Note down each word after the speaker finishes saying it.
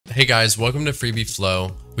Hey guys, welcome to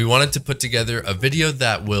FreebieFlow. We wanted to put together a video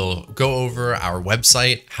that will go over our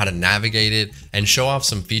website, how to navigate it, and show off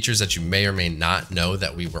some features that you may or may not know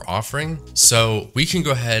that we were offering. So we can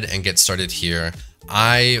go ahead and get started here.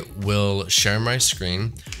 I will share my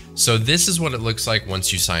screen. So this is what it looks like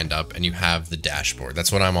once you signed up and you have the dashboard.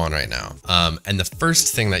 That's what I'm on right now. And the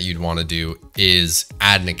first thing that you'd want to do is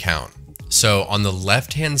add an account. So on the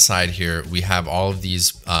left-hand side here, we have all of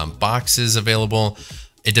these boxes available.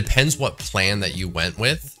 It depends what plan that you went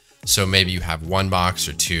with. So maybe you have one box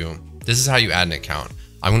or two. This is how you add an account.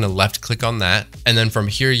 I'm going to left click on that. And then from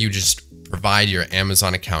here, you just provide your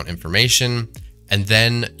Amazon account information. And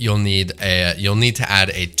then you'll need to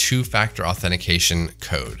add a two-factor authentication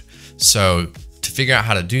code. So to figure out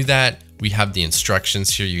how to do that, we have the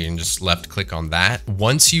instructions here. You can just left click on that.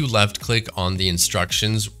 Once you left click on the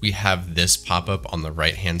instructions, we have this pop up on the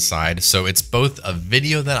right hand side. So it's both a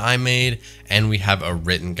video that I made and we have a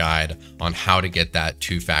written guide on how to get that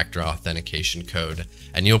two-factor authentication code.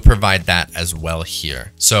 And you'll provide that as well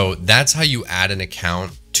here. So that's how you add an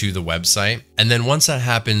account to the website. And then once that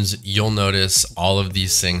happens, you'll notice all of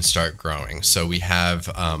these things start growing. So we have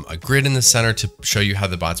a grid in the center to show you how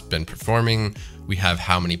the bot's been performing. We have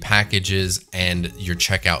how many packages and your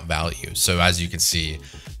checkout value. So as you can see,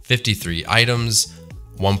 53 items,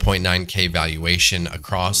 1.9K valuation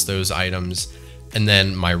across those items. And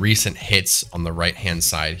then my recent hits on the right-hand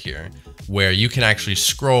side here, where you can actually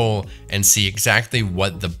scroll and see exactly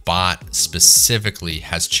what the bot specifically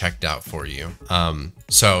has checked out for you.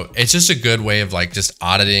 So it's just a good way of like just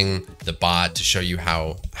auditing the bot to show you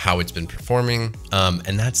how it's been performing.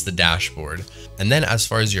 And that's the dashboard. And then as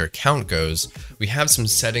far as your account goes, we have some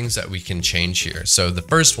settings that we can change here. So the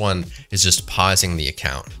first one is just pausing the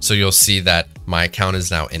account. So you'll see that my account is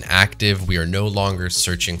now inactive. We are no longer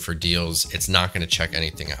searching for deals. It's not going to check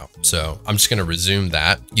anything out. So I'm just going to resume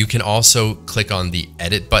that. You can also click on the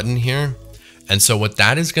edit button here. And so what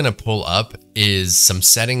that is going to pull up is some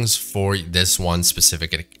settings for this one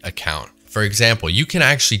specific account. For example, you can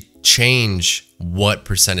actually change what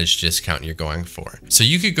percentage discount you're going for. So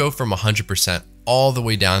you could go from 100% all the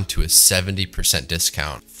way down to a 70%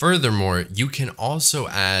 discount. Furthermore, you can also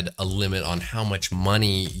add a limit on how much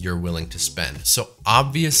money you're willing to spend. So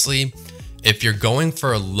obviously, if you're going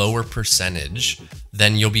for a lower percentage,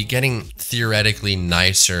 then you'll be getting theoretically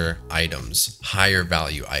nicer items, higher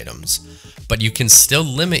value items. But you can still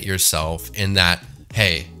limit yourself in that,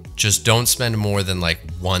 hey, just don't spend more than like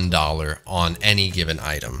 $1 on any given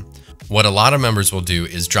item. What a lot of members will do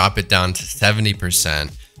is drop it down to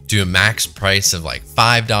 70%, do a max price of like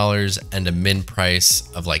 $5 and a min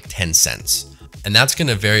price of like 10 cents. And that's going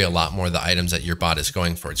to vary a lot more the items that your bot is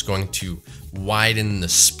going for. It's going to widen the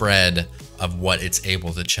spread of what it's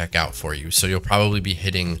able to check out for you. So you'll probably be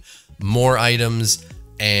hitting more items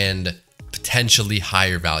and potentially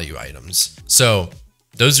higher value items. So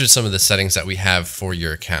those are some of the settings that we have for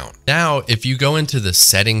your account. Now, if you go into the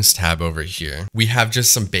settings tab over here, we have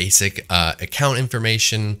just some basic account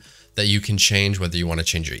information that you can change, whether you want to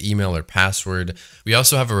change your email or password. We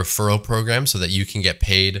also have a referral program so that you can get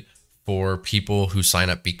paid for people who sign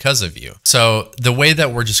up because of you. So the way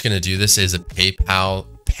that we're just going to do this is a PayPal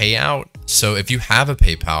payout. So if you have a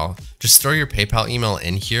PayPal, just throw your PayPal email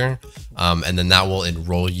in here, and then that will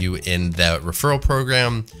enroll you in the referral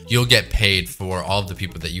program. You'll get paid for all of the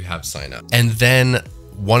people that you have signed up. And then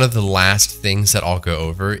one of the last things that I'll go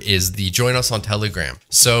over is the join us on Telegram.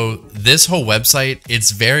 So this whole website,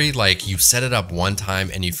 it's very like you set it up one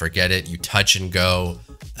time and you forget it, you touch and go,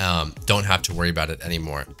 don't have to worry about it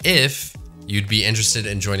anymore. If you'd be interested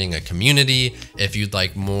in joining a community, if you'd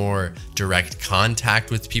like more direct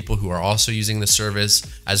contact with people who are also using the service,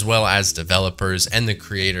 as well as developers and the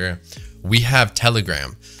creator, we have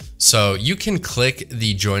Telegram. So you can click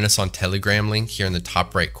the join us on Telegram link here in the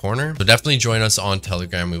top right corner. So definitely join us on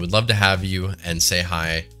Telegram. We would love to have you and say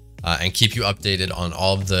hi and keep you updated on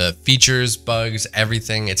all of the features, bugs,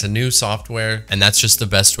 everything. It's a new software, and that's just the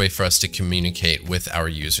best way for us to communicate with our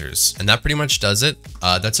users. And that pretty much does it.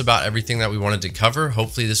 That's about everything that we wanted to cover.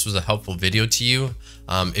 Hopefully this was a helpful video to you.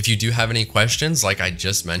 If you do have any questions, like I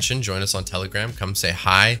just mentioned, join us on Telegram, come say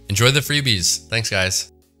hi. Enjoy the freebies. Thanks, guys.